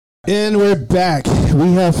And we're back.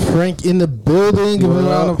 We have Frank in the building. Give a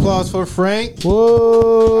round of applause for Frank.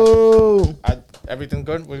 Whoa. Everything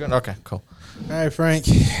good? We're good? Okay, cool. All right, Frank.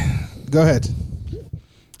 Go ahead.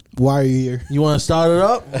 Why are you here? You want to start it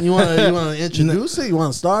up? You want to introduce it? You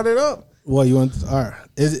want to start it up? Well, you want? All right.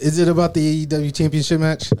 Is it about the AEW championship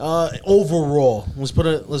match? Overall, let's put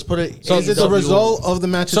it. So is it the result of the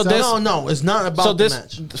match itself? No, it's not about the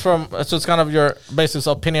match. So it's kind of your basic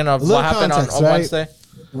opinion of what happened on Wednesday.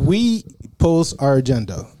 We post our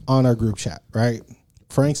agenda on our group chat, right?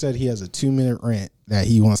 Frank said he has a 2-minute rant that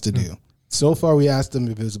he wants to do. So far, we asked him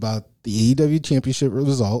if it was about the AEW championship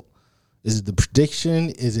result. Is it the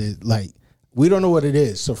prediction? Is it like, we don't know what it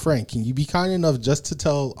is. So, Frank, can you be kind enough just to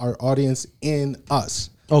tell our audience and us?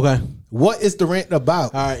 Okay. What is the rant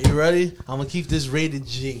about? All right, you ready? I'm going to keep this rated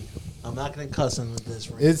G. I'm not going to cuss in with this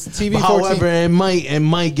rant. It's TV 14. However, it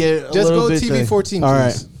might get a little bit. Just go TV 14, All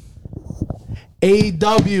please. right.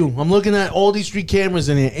 AEW. I'm looking at all these 3 cameras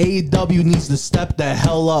in here. AEW needs to step the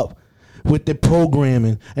hell up with the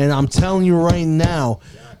programming. And I'm telling you right now,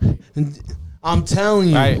 when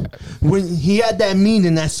he had that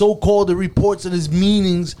meeting, that so-called the reports of his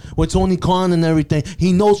meetings with Tony Khan and everything,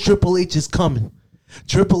 he knows Triple H is coming.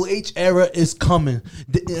 Triple H era is coming.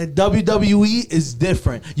 The WWE is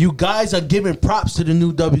different. You guys are giving props to the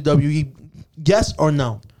new WWE. Yes or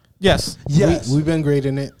no? Yes. Yes. We've been great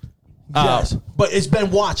in it. Yes. But it's been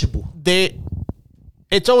watchable.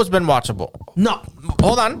 It's always been watchable. No.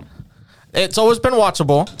 Hold on. It's always been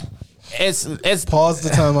watchable. It's Pause the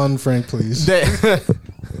time on Frank, please.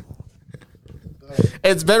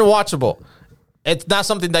 It's been watchable. It's not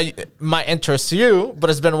something that might interest you, but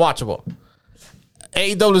it's been watchable.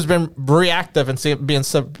 AEW has been reactive instead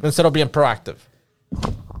of being proactive.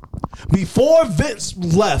 Before Vince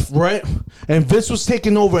left, right, and Vince was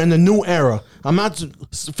taking over in the new era. I'm not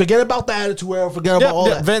forget about the Attitude Era. Forget about all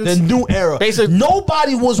that. Vince, the new era. Basically,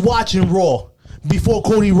 nobody was watching Raw before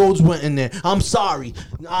Cody Rhodes went in there. I'm sorry.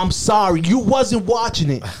 You wasn't watching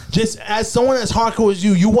it. Just as someone as hardcore as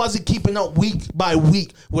you wasn't keeping up week by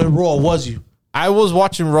week with Raw, was you? I was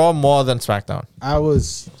watching Raw more than SmackDown. I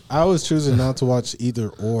was choosing not to watch either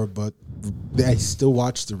or, but I still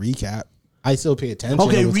watch the recap. I still pay attention.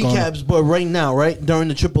 Okay, recaps, but right now, right during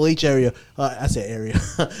the Triple H area, I said area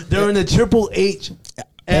during the Triple H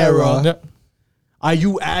era. Yep. Are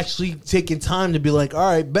you actually taking time to be like,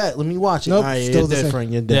 all right, bet, let me watch it? Nope, all right, still you're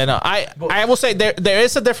different. You're different. Yeah, no, I will say there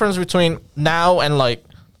is a difference between now and like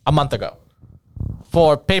a month ago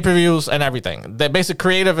for pay-per-views and everything. The basic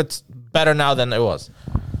creative, it's better now than it was.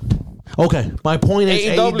 Okay, my point is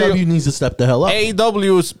AEW needs to step the hell up.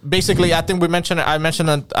 AEW is basically, I think I mentioned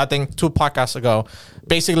it, I think 2 podcasts ago.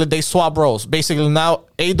 Basically, they swap roles. Basically, now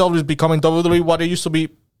AEW is becoming WWE, what it used to be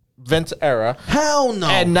Vince era. Hell no.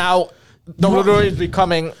 And now WWE is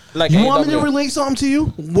becoming like You AEW. want me to relate something to you?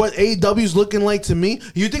 What AEW is looking like to me?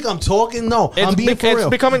 You think I'm talking? No, I'm being for real. It's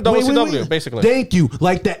becoming WCW, basically. Thank you.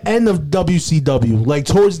 Like the end of WCW. Like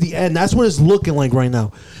towards the end. That's what it's looking like right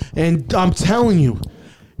now. And I'm telling you,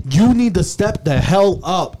 you need to step the hell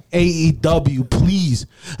up, AEW, please.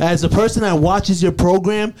 As a person that watches your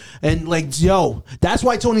program, and like, yo, that's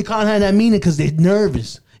why Tony Khan had that meeting, because they're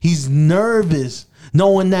nervous. He's nervous,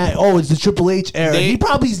 knowing that, it's the Triple H era. He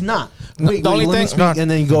probably's not. Wait, let me speak, and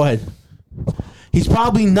then you go ahead. He's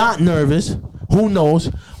probably not nervous. Who knows?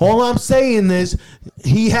 All I'm saying is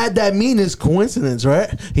he had that meeting. It's coincidence, right?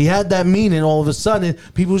 He had that meeting. All of a sudden,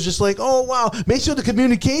 people was just like, oh, wow. Make sure the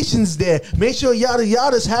communication's there. Make sure yada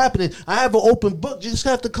yada's happening. I have an open book. You just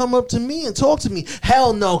have to come up to me and talk to me.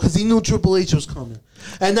 Hell no, because he knew Triple H was coming.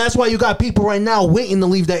 And that's why you got people right now waiting to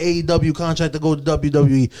leave that AEW contract to go to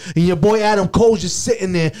WWE. And your boy Adam Cole's just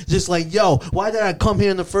sitting there just like, yo, why did I come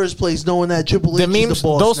here in the first place knowing that Triple H is the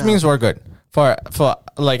boss those now? memes were good. For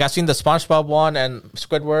like, I've seen the SpongeBob one and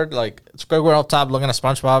Squidward. Like, Squidward up top looking at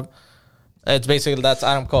SpongeBob. It's basically, that's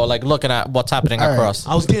Adam Cole, like, looking at what's happening across.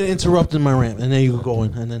 I was getting interrupted in my rant, and then you go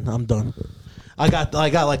going, and then I'm done. I got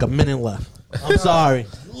like a minute left. I'm sorry.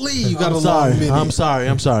 Lee, you got a long minute. I'm sorry.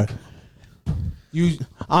 I'm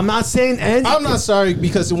not saying anything. I'm not sorry,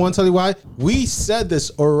 because I want to tell you why. We said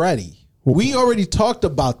this already. We already talked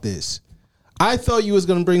about this. I thought you was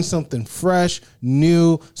going to bring something fresh,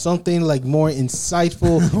 new, something like more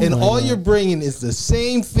insightful. And all you're bringing is the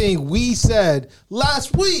same thing we said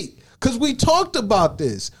last week. Because we talked about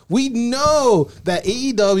this. We know that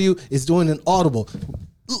AEW is doing an audible.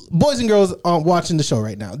 boys and girls watching the show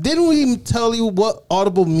right now, didn't we tell you what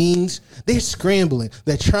audible means? They're scrambling.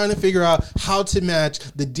 They're trying to figure out how to match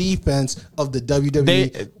the defense of the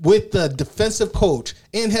WWE with the defensive coach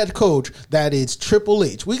and head coach that is Triple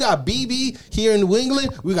H. We got BB here in New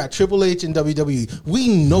England. We got Triple H in WWE. We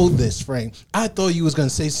know this, Frank. I thought you was going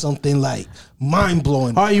to say something like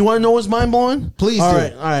mind-blowing. All right, you want to know what's mind-blowing? Please all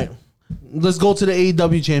do. All right. Let's go to the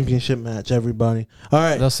AEW championship match, everybody. All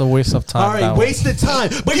right. That's a waste of time. All right, wasted time.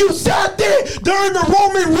 But you sat there during the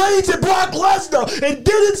Roman Reigns and Brock Lesnar and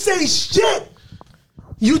didn't say shit.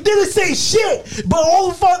 You didn't say shit, but all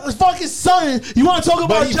the fucking sudden you want to talk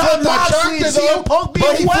about John Moxley and CM Punk being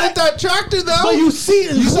But he whack? flipped that tractor though. But you see,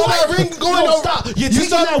 you saw that ring going no, over. stop. You're You taking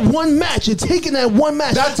saw that one match. You're taking that one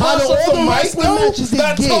match. That Out toss of of all the the mic, wrestling though? matches they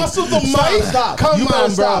That gave. toss of the mic? Stop. Come You on,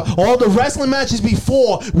 better bro. stop. All the wrestling matches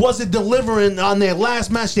before wasn't delivering on their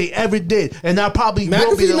last match they ever did, and that probably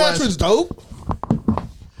will be McAfee the match last. was dope.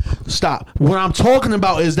 Stop. What I'm talking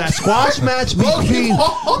about is that squash match between.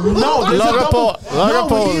 No, there's a Logan double. Paul. Logan No,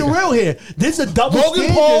 Paul. we're being real here. There's a double Logan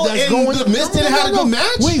standard Paul that's and going. The Miz didn't have a good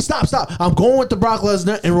match? Wait, stop. I'm going with the Brock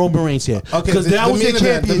Lesnar and Roman Reigns here. Okay, because that the was main the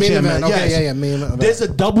event, the main championship event. match. Okay, Yes. yeah, main event. There's a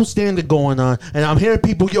double standard going on, and I'm hearing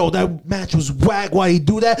people, yo, that match was whack. Why you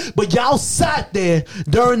do that? But y'all sat there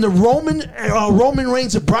during the Roman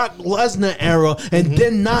Reigns and Brock Lesnar era and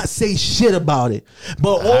did not say shit about it.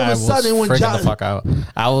 But all of a sudden, when freaking the fuck out,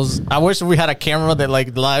 I wish we had a camera that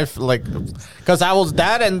like live, like, because I was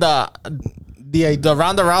that and the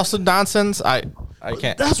Ronda Rousey nonsense. I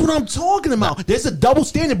can't. That's what I'm talking about. There's a double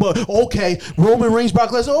standard, but okay, Roman Reigns,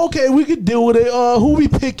 Brock Lesnar, okay, we could deal with it. Who we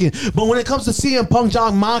picking? But when it comes to CM Punk,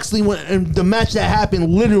 John Moxley, and the match that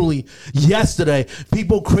happened literally yesterday,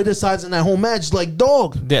 people criticizing that whole match, like,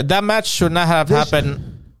 dog. That match should not have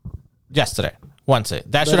happened yesterday. Wednesday.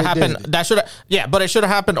 That should have happened. did. That should have. Yeah, but it should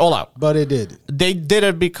have happened all out. But it did. They did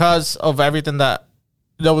it because of everything that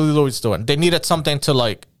WWE is doing. They needed something to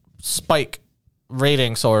like spike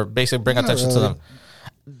ratings or basically bring attention to them.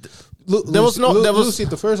 There was no. There was Lucy,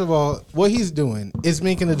 first of all, what he's doing is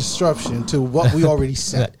making a disruption to what we already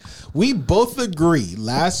said. We both agree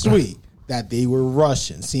last week that they were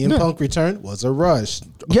rushing. CM Punk return was a rush.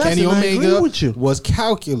 Yes, Kenny and I agree Omega with you. was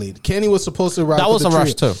calculated. Kenny was supposed to ride. That was with a the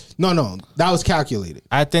rush trio. too. No, that was calculated.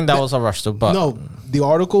 I think that was a rush too. But No, the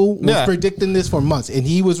article was Yeah. predicting this for months, and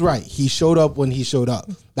he was right. He showed up when he showed up.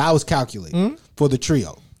 That was calculated for the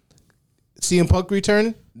trio. CM Punk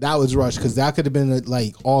returning, that was rushed because that could have been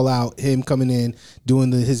like all out him coming in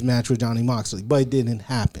doing his match with Johnny Moxley, but it didn't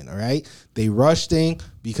happen. All right, they rushed thing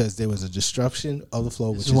because there was a disruption of the flow,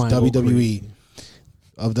 which is why I go WWE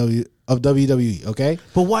of WWE. Okay,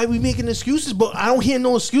 But why are we making excuses? But I don't hear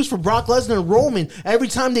no excuse for Brock Lesnar and Roman every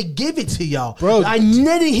time they give it to y'all. Bro, I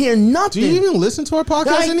never hear nothing. do you even listen to our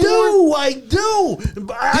podcast anymore? I do.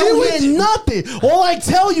 But I Didn't don't hear nothing. All I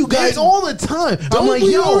tell you guys all the time. Don't I'm like,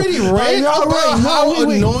 we yo, already rant about how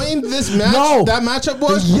annoying this match, No. that matchup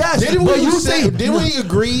was? Yes, didn't but we you say? say- Didn't we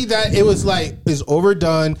agree that it was like it's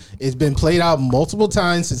overdone? It's been played out multiple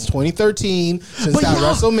times since 2013, since But that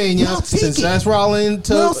y'all WrestleMania, take since it. Seth Rollins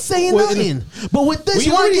to Well, saying nothing. But with this, We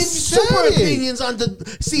y'all already give super said it. opinions on the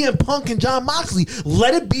CM Punk and John Moxley.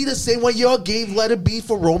 Let it be the same way y'all gave Let It Be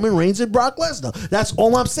for Roman Reigns and Brock Lesnar. That's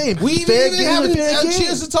all I'm saying. We Fair didn't even game have and fair a game.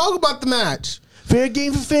 chance to talk about the match. Fair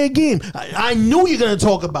game for fair game. I knew you're going to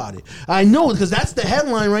talk about it. I know because that's the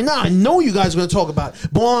headline right now. I know you guys are going to talk about it.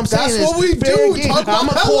 But all I'm saying That's is what we fair do. game. Talk about I'm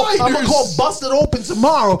going to headliners. call Busted Open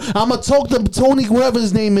tomorrow. I'm going to talk to Tony, whatever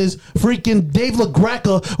his name is, freaking Dave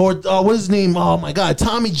LaGreca or what is his name? Oh my God,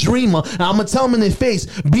 Tommy Dreamer. And I'm going to tell him in their face,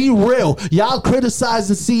 be real. Y'all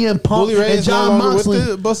criticizing CM Punk Bully Ray and is no John longer with Moxley.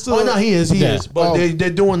 the Busted- Oh no, he is. Yeah. But Oh. they're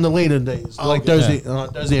doing the later days, like Thursday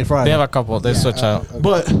and Friday. they have a couple. They switch out.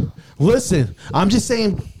 But listen, I'm just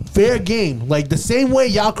saying, fair game. Like the same way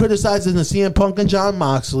y'all criticizing the CM Punk and John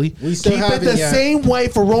Moxley, We still keep it haven't the yet. same way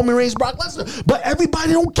for Roman Reigns, Brock Lesnar. But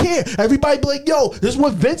everybody don't care. Everybody be like, "Yo, this is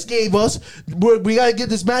what Vince gave us. We gotta get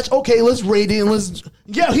this match. Okay, let's rate it. And let's."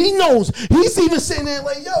 Yeah, he knows. He's even sitting there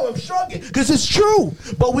like, "Yo, I'm shrugging because it's true."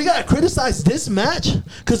 But we gotta criticize this match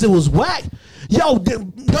because it was whack. Yo,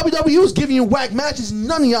 WWE was giving you whack matches.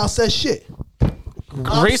 None of y'all said shit.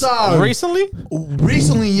 I'm sorry. Recently?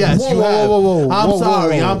 Recently, yes, Whoa, you whoa, have. whoa, whoa, I'm whoa,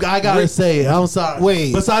 sorry. whoa, whoa. I gotta say it. I'm sorry.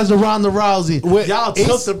 Wait. Besides the Ronda Rousey, y'all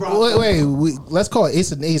took the Brock. Wait, let's call it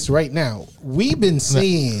ace and ace right now. We've been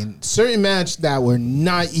seeing certain matches that were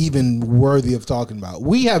not even worthy of talking about.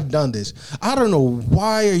 We have done this. I don't know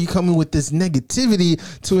why are you coming with this negativity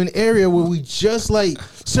to an area where we just like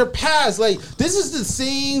surpassed. Like this is the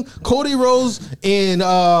same Cody Rhodes and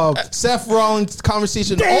Seth Rollins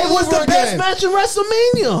conversation It all was over the best again. match in WrestleMania.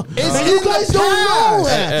 WrestleMania. And you guys don't know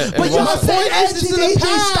that. But y'all said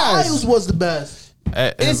AJ Styles was the best.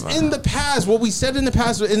 It's in the past. What we said in the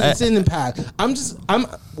past, it's in the past.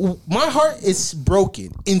 My heart is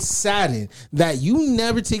broken and saddened that you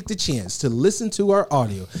never take the chance to listen to our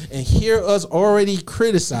audio and hear us already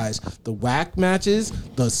criticize the whack matches,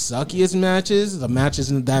 the suckiest matches, the matches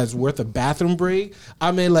that is worth a bathroom break.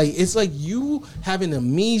 I mean, like, it's like you having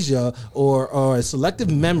amnesia or a selective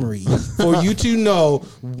memory for you to know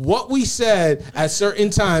what we said at certain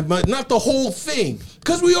time, but not the whole thing.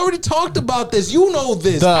 Because we already talked about this. You know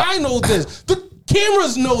this. I know this. The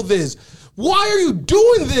cameras know this. Why are you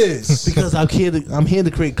doing this? Because I'm here to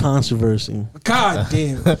create controversy. God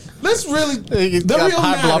damn. Let's really the real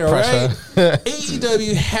matter, right?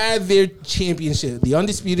 AEW had their championship, the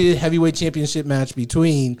undisputed heavyweight championship match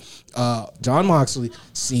between Jon Moxley,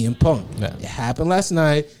 CM Punk. Yeah. It happened last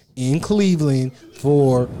night in Cleveland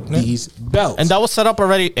for these belts. And that was set up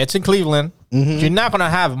already. It's in Cleveland. Mm-hmm. You're not gonna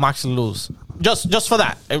have Moxley lose. Just for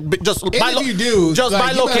that. Just by if you do, just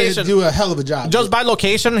like, by location, do a hell of a job. Just by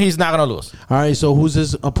location, he's not gonna lose. All right. So who's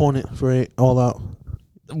his opponent for All Out?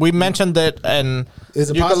 We mentioned it, and you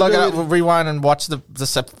can look at it, rewind and watch the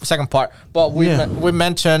second part. But we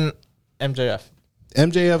mentioned MJF.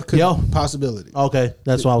 MJF could possibility. Okay,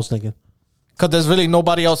 that's what I was thinking. Because there's really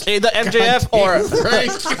nobody else. Either MJF or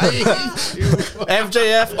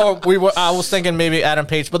MJF or I was thinking maybe Adam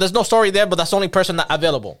Page, but there's no story there. But that's the only person that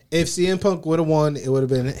available. If CM Punk would have won, it would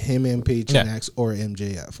have been him and Page next or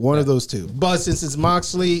MJF. One of those two. But since it's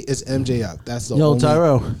Moxley, it's MJF. That's the only.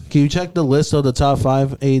 Tyrell, can you check the list of the top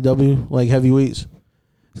 5 AEW like heavyweights?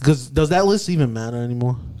 Because does that list even matter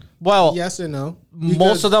anymore? Well, yes and no.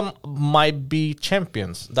 Most of them might be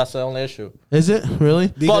champions. That's the only issue. Is it really?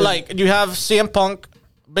 But like you have CM Punk.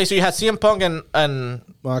 Basically, you have CM Punk and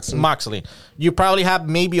Moxley. You probably have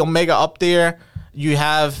maybe Omega up there. You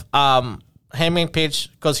have Hangman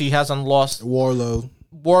Page because he hasn't lost. Warlow,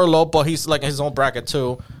 but he's like his own bracket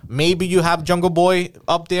too. Maybe you have Jungle Boy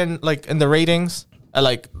up there in the ratings,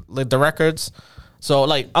 like the records. So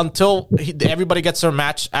like until everybody gets their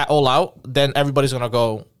match at All Out, then everybody's gonna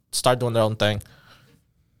go start doing their own thing.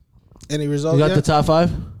 Any results? You got the top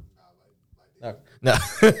 5? No.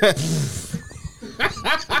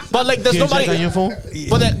 But like, there's nobody. On your phone?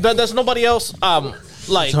 But there's nobody else.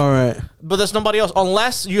 Like, all right. But there's nobody else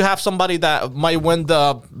unless you have somebody that might win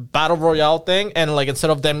the battle royale thing, and like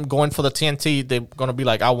instead of them going for the TNT, they're gonna be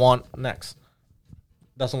like, I want next.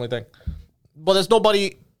 That's the only thing. But there's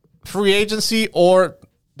nobody free agency or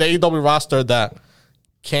the AEW roster that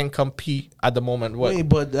can compete at the moment. Wait,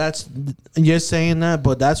 but you're saying that,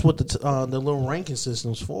 but that's what the little ranking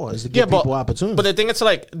system's for, is to give people opportunities. But the thing is,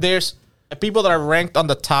 like, there's people that are ranked on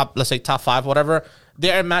the top, let's say top 5, whatever.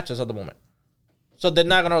 They're in matches at the moment, so they're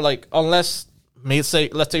not gonna like unless let's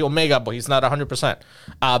say Omega, but he's not 100%.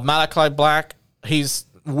 Malachi Black,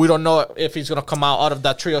 we don't know if he's gonna come out of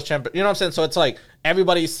that trios champion. You know what I'm saying? So it's like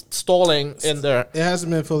everybody's stalling in there. It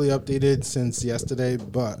hasn't been fully updated since yesterday,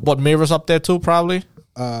 but Mirror's up there too, probably.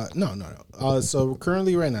 No. So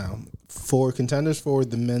currently, right now, for contenders for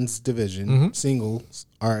the men's division singles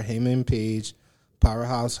are Heyman Page,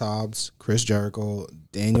 Powerhouse Hobbs, Chris Jericho,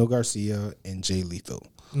 Daniel Garcia, and Jay Lethal.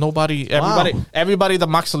 Everybody that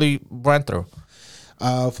Moxley went through.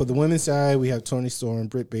 For the women's side, we have Toni Storm,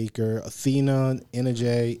 Britt Baker, Athena, Anna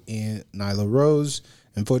Jay, and Nyla Rose.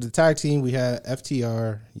 And for the tag team, we have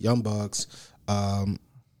FTR, Young Bucks, 10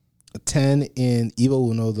 and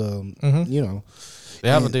Evil Uno. They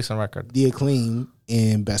have a decent record. The Acclaim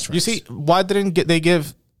and Best Friends. You see, why didn't they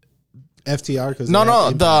give FTR? Because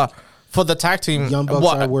for the tag team, Young Bucks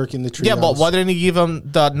are working the trios. Yeah, but why didn't he give them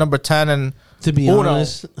the number 10 and to be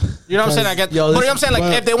honest, you know what I'm saying? I get, but you know what I'm saying,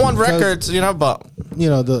 like if they want records, but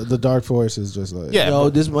the Dark Force is just like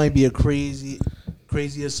this might be a crazy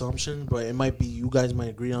assumption, but it might be you guys might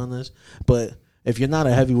agree on this. But if you're not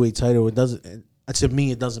a heavyweight title, it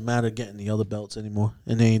doesn't matter getting the other belts anymore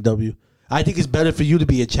in AEW. I think it's better for you to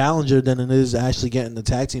be a challenger than it is actually getting the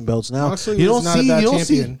tag team belts now. You don't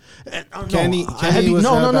see. Kenny was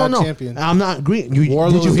not a bad champion. I'm not agreeing.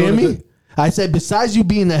 Did you hear me? Good. I said besides you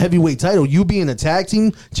being the heavyweight title, you being a tag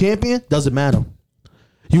team champion doesn't matter.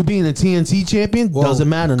 You being a TNT champion doesn't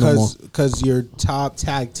matter no more. Because your top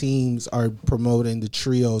tag teams are promoting the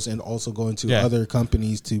trios and also going to other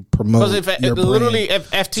companies to promote your brand. If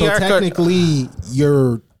FTR technically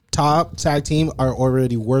your top tag team are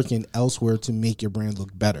already working elsewhere to make your brand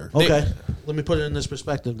look better. Okay. Let me put it in this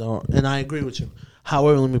perspective, though, and I agree with you.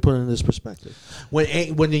 However, let me put it in this perspective. When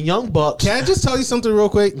the Young Bucks... Can I just tell you something real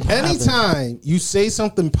quick? Anytime you say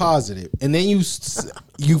something positive and then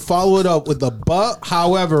you follow it up with a but,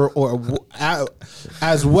 however, or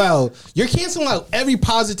as well, you're canceling out every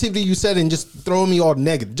positivity you said and just throwing me all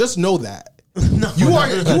negative. Just know that. No, you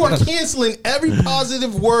are canceling every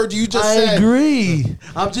positive word you just said. I agree.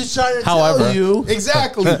 I'm just trying to tell you.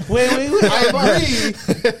 Exactly. Wait. I agree,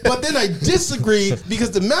 but then I disagree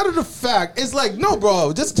because the matter of the fact is like, no,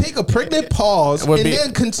 bro, just take a pregnant pause and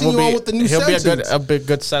then continue on with the new sentence. He'll be a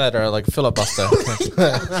good senator, like filibuster.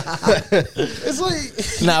 It's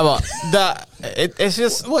like... Nah, but it's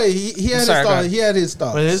just... Wait, he had his thought. He had his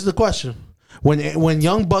thoughts. But here's the question. When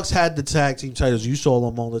Young Bucks had the tag team titles, you saw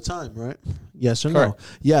them all the time, right? Yes or Correct. no?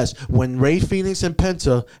 Yes. When Ray Phoenix and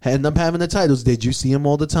Penta ended up having the titles, did you see them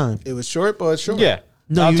all the time? It was short, but short. Yeah.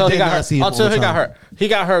 No, until you did not see him until all the he got time. hurt. He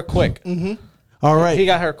got hurt quick. Mm-hmm. All right. He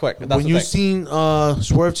got hurt quick. That's when you seen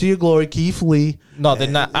Swerve to Your Glory, Keith Lee. No, they're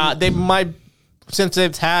not. They might, since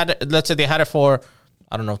they've had, let's say they had it for,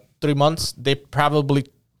 I don't know, 3 months. They probably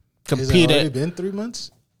competed. Has it already been 3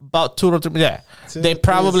 months? About 2 or 3. Yeah, they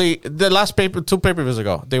probably the last two pay-per-views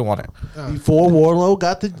ago they won it. Before Warlow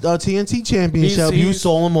got the TNT championship, you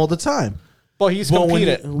saw him all the time. But he's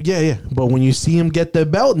competed. But when you see him get the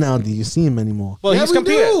belt now, do you see him anymore? Well, he's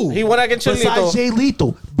competed. do. He went against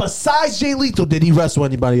Besides Jay Lethal, did he wrestle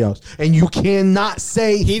anybody else? And you cannot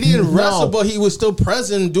say He didn't wrestle, but he was still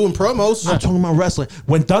present doing promos. I'm talking about wrestling.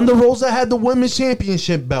 When Thunder Rosa had the women's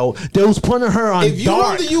championship belt, they was putting her on. If you're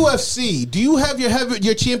dark. on the UFC, do you have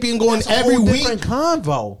your champion going That's every a whole week? different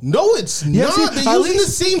convo. No, it's not. They're using the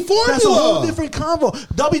same formula. That's a whole different convo.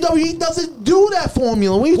 WWE doesn't do that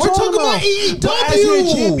formula. What are you We're talking about But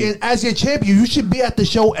AEW. as your champion, you should be at the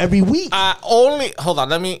show every week. Hold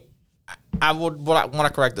on. I want to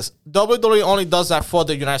correct this. WWE only does that for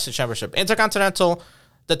the United States Championship. Intercontinental,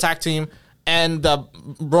 the tag team, and the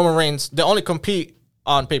Roman Reigns, they only compete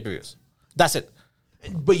on pay-per-views. That's it.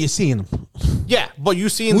 But you're seeing them. Yeah, but you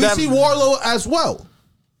see them. We see Warlow as well.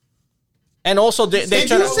 And also, they If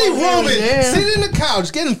you see Roman sitting in the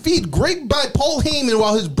couch getting feed great by Paul Heyman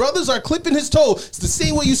while his brothers are clipping his toe, it's the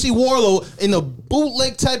same way you see Warlow in a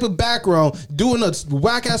bootleg type of background doing a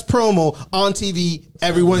whack-ass promo on TV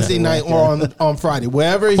every Wednesday night or on Friday,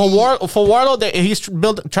 wherever for Warlow, he's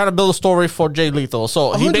trying to build a story for Jay Lethal.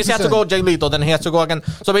 So he basically has to go Jay Lethal, then he has to go again.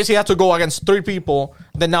 So basically, he has to go against 3 people.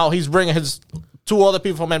 Then now he's bringing his 2 other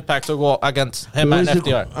people from Impact to go against him and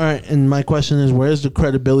FDR. All right, and my question is, where's the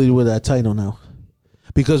credibility with that title now?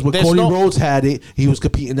 Because when Cody Rhodes had it, he was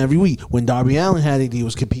competing every week. When Darby Allin had it, he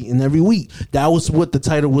was competing every week. That was what the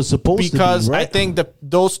title was supposed to be, Because right? I think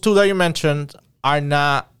those 2 that you mentioned are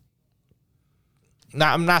not.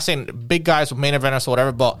 Now, I'm not saying big guys with main eventers or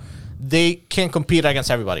whatever, but they can compete against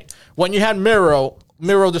everybody. When you had Miro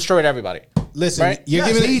destroyed everybody. Listen, right? you're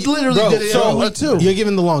Yes, giving he literally did it every week too. You're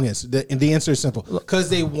giving the long answer. The answer is simple. Because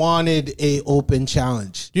they wanted a open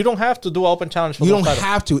challenge. You don't have to do an open challenge for You don't those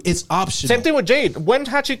titles. have to. It's optional. Same thing with Jade. When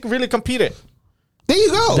had she really competed? There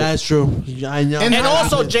you go. That's true. I know. And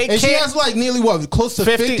also, Jade and she can't- has like nearly close to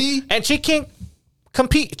 50? And she can't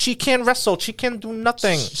compete. She can't wrestle. She can't do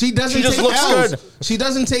nothing. She doesn't She just take looks L's. good. She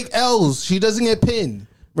doesn't take L's. She doesn't get pinned.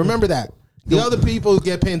 Remember that. The other people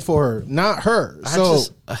get pinned for her, not her.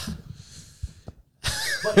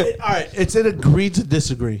 But all right, it's an agree to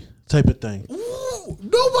disagree type of thing.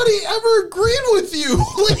 Nobody ever agreed with you.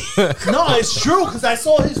 No, it's true because I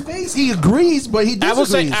saw his face. He agrees, but he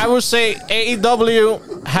disagrees. I would say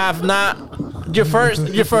AEW have not your first.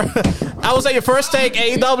 I would say your first take.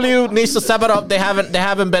 AEW needs to step it up. They haven't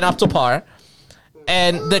been up to par.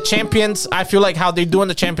 And the champions, I feel like how they're doing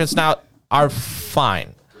the champions now are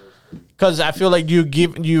fine. Because I feel like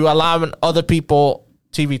you allowing other people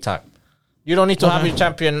TV time. You don't need to have your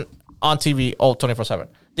champion on TV all 24/7.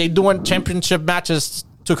 They doing championship matches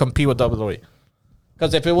to compete with WWE.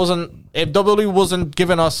 Because if WWE wasn't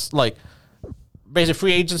giving us like basically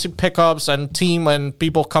free agency pickups and team and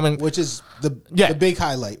people coming, Which is the big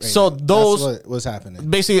highlight. Right So now. those That's what was happening.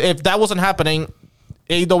 basically, if that wasn't happening,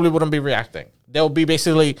 AEW wouldn't be reacting. There would be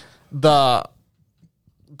basically the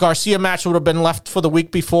Garcia match would have been left for the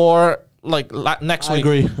week before. Like next week. I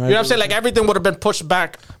agree. You know what I'm saying? Like everything would have been pushed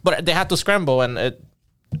back, but they had to scramble. And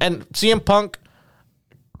CM Punk,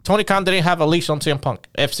 Tony Khan didn't have a leash on CM Punk.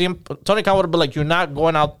 If Tony Khan would have been like, you're not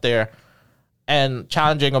going out there and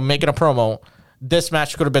challenging or making a promo, this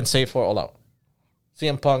match could have been saved for All Out.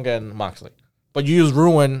 CM Punk and Moxley. But you just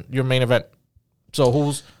ruined your main event. So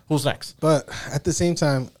who's next? But at the same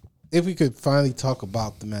time, if we could finally talk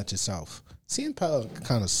about the match itself, CM Punk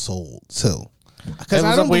kind of sold too. Because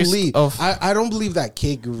I don't believe I don't believe that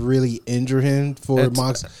kick really injured him for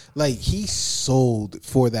Mox. Like he sold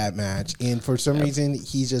for that match, and for some reason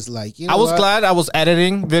he's just like, you know, I was glad I was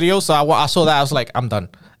editing videos, so I saw that I was like, I'm done,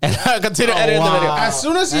 and I continued editing the video. As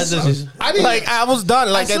soon as I was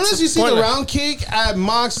done. Like as soon as you see the round kick at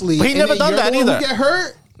Moxley, but he never done that either. Get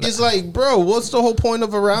hurt. It's like, bro, what's the whole point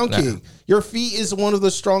of a round kick? Your feet is one of the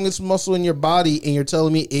strongest muscle in your body, and you're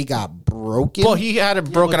telling me it got broken? Well, he had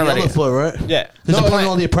it broken already. The other foot, right? Yeah. Because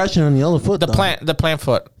all the oppression on the other foot. The plant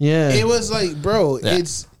foot. Yeah. It was like, bro,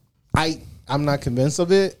 I'm not convinced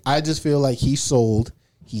of it. I just feel like he sold.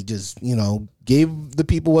 He just, you know, gave the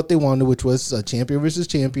people what they wanted, which was a champion versus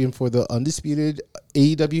champion for the undisputed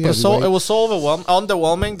AEW heavyweight. So it was so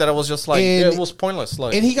underwhelming that it was just like, it was pointless.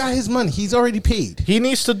 Like, and he got his money. He's already paid. He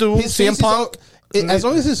needs to do CM Punk. As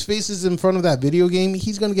long as his face is in front of that video game,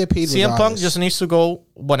 he's going to get paid. CM Punk just needs to go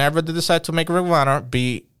whenever they decide to make Ring of Honor,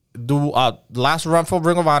 do a last run for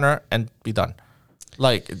Ring of Honor and be done.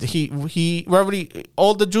 Like he already,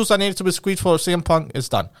 all the juice I needed to be squeezed for CM Punk is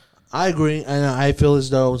done. I agree, and I feel as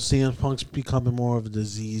though CM Punk's becoming more of a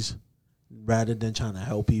disease rather than trying to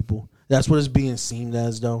help people. That's what it's being seen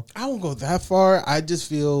as, though. I won't go that far. I just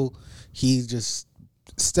feel he just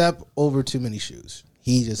stepped over too many shoes.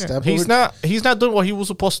 He just stepped over. He's not doing what he was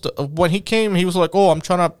supposed to. When he came, he was like, "Oh, I'm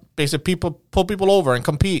trying to basically pull people over and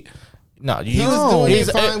compete." No, he was doing it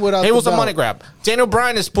fine without. It was a money grab. Daniel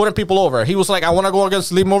Bryan is putting people over. He was like, "I want to go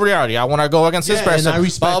against Lee Moriarty. I want to go against this person." And I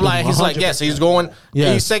respect him. He's like, "Yes, he's going.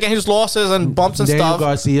 Yeah. He's taking his losses and bumps and Daniel stuff."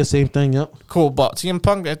 Garcia, same thing. Yep. Cool, but CM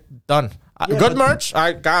Punk done. Good merch.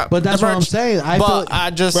 I got. But that's what I'm saying.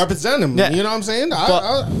 I just represent him. Yeah. You know what I'm saying?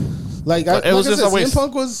 It was just a waste. CM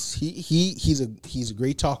Punk was he's a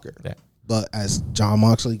great talker. Yeah. But as John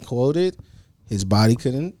Moxley quoted, his body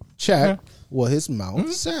couldn't check what his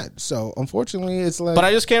mouth said. So unfortunately, it's like. But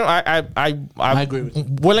I just can't. I agree with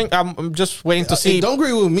you. I'm just waiting to see. Don't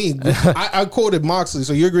agree with me. I quoted Moxley,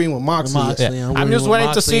 so you're agreeing with Moxley. Yeah. I'm just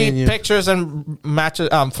waiting to see pictures and matches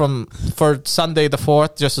for Sunday the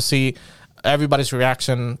 4th, just to see everybody's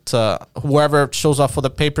reaction to whoever shows up for the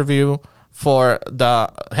pay-per-view for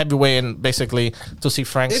the heavyweight, and basically to see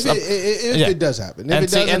Frank's. If it does happen,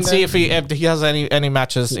 see if he has any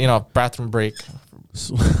matches, bathroom break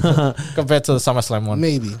compared to the SummerSlam one.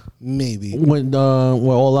 Maybe when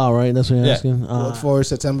we're all out, right? That's what you're asking. For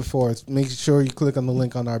September 4th. Make sure you click on the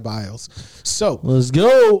link on our bios. So let's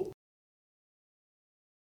go.